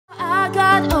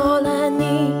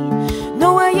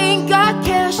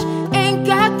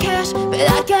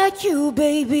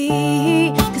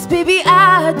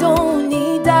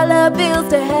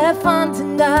have fun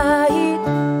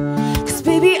tonight. 'Cause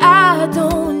baby, I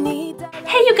don't need that.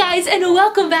 Hey you guys, and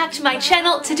welcome back to my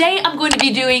channel. Today I'm going to be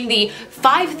doing the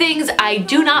 5 things I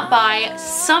do not buy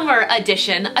summer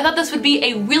edition. I thought this would be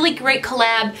a really great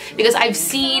collab because I've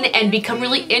seen and become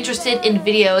really interested in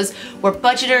videos where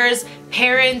budgeters,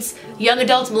 parents, young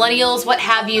adults, millennials, what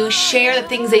have you, share the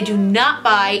things they do not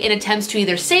buy in attempts to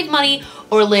either save money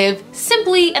or live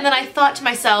simply. And then I thought to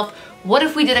myself, what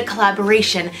if we did a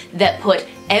collaboration that put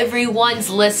everyone's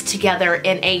list together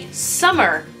in a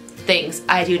summer things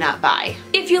I do not buy?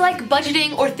 If you like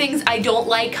budgeting or things I don't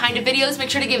like kind of videos,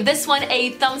 make sure to give this one a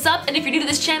thumbs up. And if you're new to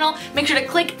this channel, make sure to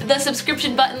click the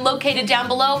subscription button located down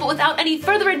below. But without any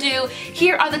further ado,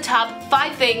 here are the top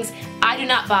 5 things I do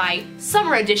not buy,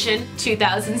 Summer Edition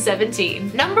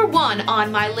 2017. Number 1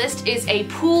 on my list is a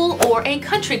pool or a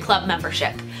country club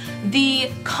membership. The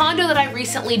condo that I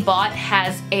recently bought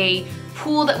has a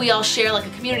pool that we all share, like a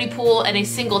community pool, and a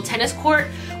single tennis court,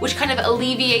 which kind of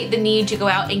alleviate the need to go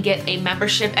out and get a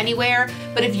membership anywhere.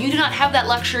 But if you do not have that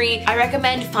luxury, I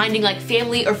recommend finding like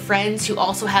family or friends who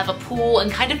also have a pool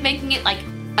and kind of making it like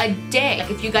a day.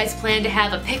 Like if you guys plan to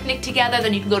have a picnic together,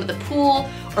 then you can go to the pool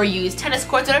or use tennis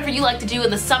courts, whatever you like to do in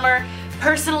the summer.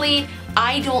 Personally,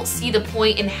 I don't see the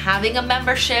point in having a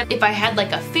membership. If I had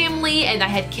like a family and I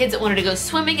had kids that wanted to go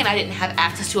swimming and I didn't have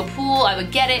access to a pool, I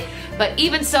would get it. But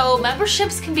even so,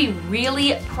 memberships can be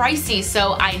really pricey,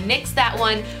 so I nixed that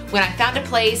one when I found a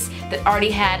place that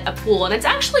already had a pool, and it's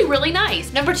actually really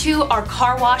nice. Number 2 are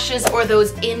car washes or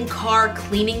those in-car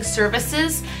cleaning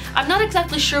services. I'm not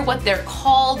exactly sure what they're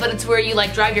called, but it's where you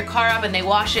like drive your car up and they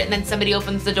wash it and then somebody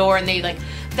opens the door and they like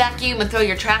vacuum and throw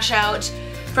your trash out.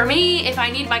 For me, if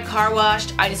I need my car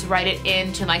washed, I just write it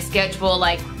into my schedule,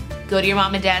 like go to your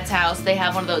mom and dad's house. They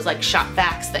have one of those like shop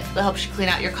vacs that helps you clean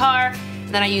out your car. And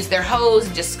then I use their hose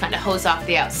and just kind of hose off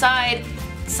the outside.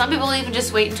 Some people even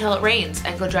just wait until it rains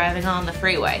and go driving on the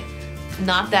freeway.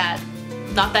 Not that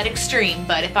extreme,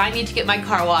 but if I need to get my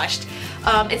car washed,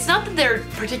 it's not that they're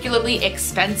particularly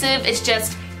expensive, it's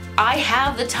just I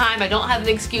have the time, I don't have an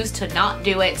excuse to not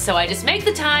do it, so I just make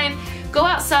the time, go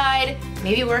outside,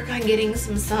 maybe work on getting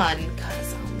some sun,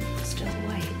 because I'm still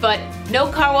white. But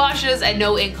no car washes and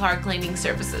no in-car cleaning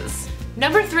services.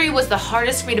 Number 3 was the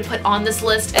hardest for me to put on this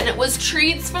list, and it was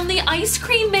treats from the ice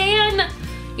cream man.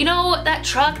 You know, that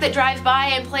truck that drives by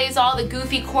and plays all the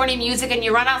goofy, corny music, and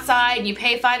you run outside and you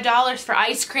pay $5 for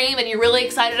ice cream and you're really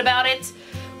excited about it?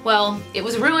 Well, it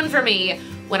was ruined for me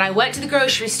when I went to the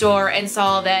grocery store and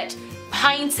saw that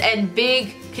pints and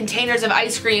big containers of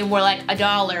ice cream were like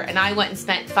 $1, and I went and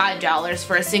spent $5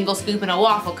 for a single scoop and a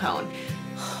waffle cone.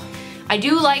 I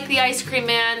do like the ice cream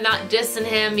man, not dissing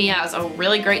him. He has a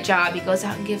really great job. He goes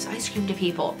out and gives ice cream to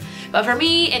people. But for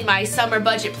me, in my summer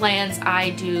budget plans,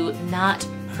 I do not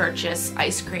purchase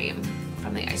ice cream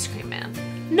from the ice cream man.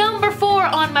 Number 4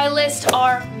 on my list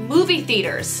are movie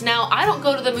theaters. Now, I don't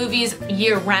go to the movies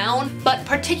year-round, but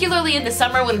particularly in the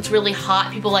summer when it's really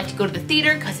hot, people like to go to the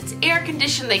theater because it's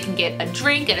air-conditioned, they can get a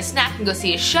drink and a snack and go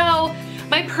see a show.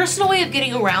 My personal way of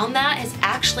getting around that has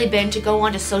actually been to go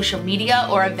onto social media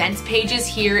or events pages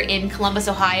here in Columbus,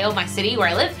 Ohio, my city where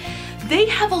I live. They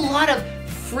have a lot of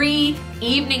free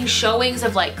evening showings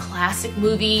of like classic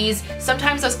movies.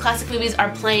 Sometimes those classic movies are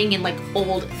playing in like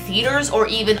old theaters or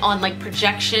even on like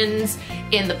projections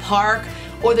in the park.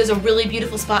 Or there's a really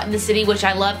beautiful spot in the city which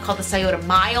I love called the Scioto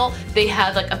Mile. They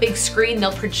have like a big screen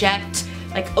they'll project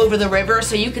like over the river,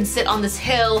 so you can sit on this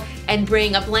hill and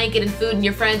bring a blanket and food and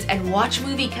your friends and watch a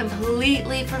movie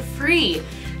completely for free.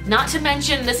 Not to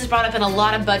mention, this is brought up in a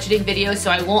lot of budgeting videos,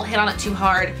 so I won't hit on it too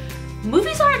hard.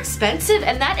 Movies are expensive,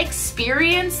 and that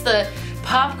experience, the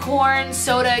popcorn,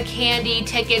 soda, candy,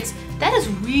 tickets, that is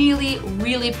really,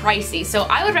 really pricey. So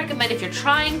I would recommend if you're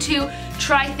trying to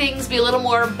try things, be a little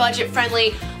more budget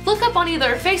friendly, look up on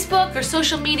either Facebook or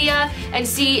social media and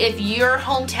see if your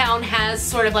hometown has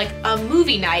sort of like a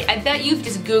movie night. I bet you've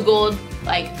just Googled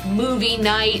like movie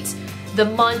night, the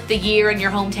month, the year in your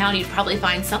hometown, you'd probably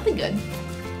find something good.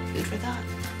 Food for thought.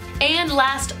 And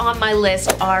last on my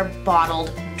list are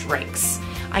bottled drinks.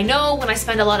 I know when I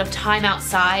spend a lot of time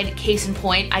outside, case in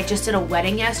point, I just did a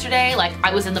wedding yesterday. Like,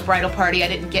 I was in the bridal party, I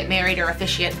didn't get married or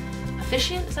officiate.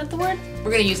 Officiate, is that the word?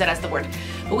 We're gonna use that as the word.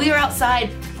 But we were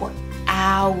outside for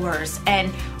hours,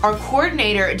 and our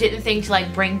coordinator didn't think to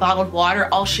like bring bottled water.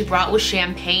 All she brought was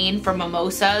champagne for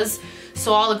mimosas.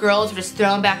 So all the girls were just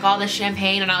throwing back all the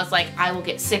champagne, and I was like, I will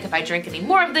get sick if I drink any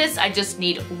more of this. I just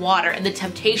need water. And the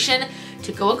temptation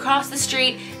to go across the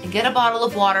street and get a bottle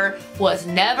of water was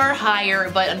never higher,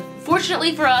 but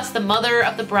unfortunately for us, the mother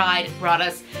of the bride brought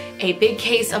us a big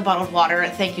case of bottled water,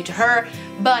 thank you to her.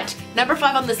 But number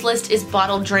 5 on this list is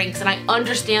bottled drinks, and I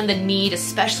understand the need,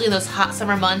 especially in those hot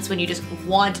summer months when you just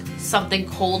want something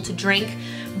cold to drink.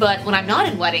 But when I'm not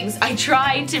in weddings, I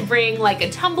try to bring like a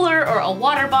tumbler or a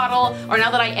water bottle, or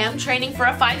now that I am training for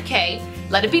a 5K,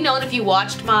 let it be known if you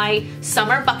watched my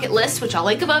summer bucket list, which I'll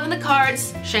link above in the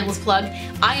cards, shameless plug,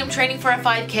 I am training for a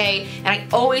 5K, and I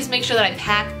always make sure that I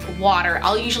pack water.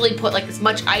 I'll usually put like as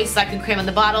much ice I can cram in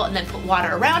the bottle and then put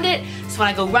water around it, so when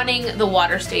I go running, the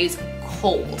water stays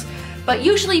cold. But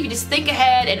usually if you just think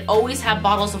ahead and always have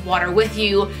bottles of water with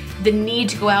you, the need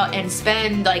to go out and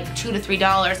spend like $2 to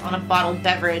 $3 on a bottled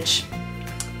beverage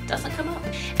doesn't come up.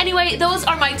 Anyway, those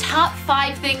are my top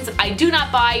 5 things I do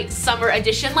not buy summer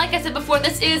edition. Like I said before,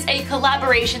 this is a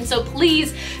collaboration, so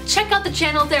please check out the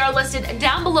channel. They are listed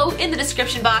down below in the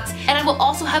description box, and I will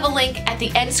also have a link at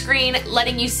the end screen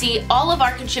letting you see all of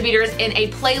our contributors in a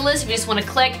playlist if you just want to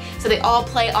click so they all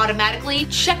play automatically.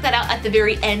 Check that out at the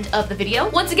very end of the video.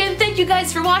 Once again, thank you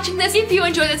guys for watching this. If you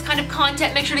enjoy this kind of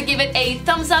content, make sure to give it a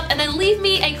thumbs up and then leave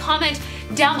me a comment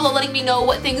down below letting me know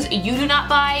what things you do not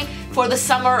buy for the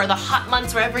summer or the hot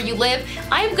months wherever you live.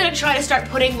 I am gonna try to start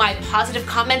putting my positive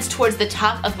comments towards the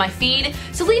top of my feed,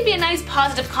 so leave me a nice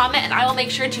positive comment and I will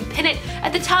make sure to pin it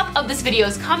at the top of this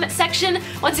video's comment section.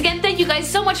 Once again, thank you guys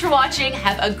so much for watching.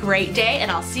 Have a great day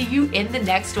and I'll see you in the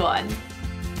next one.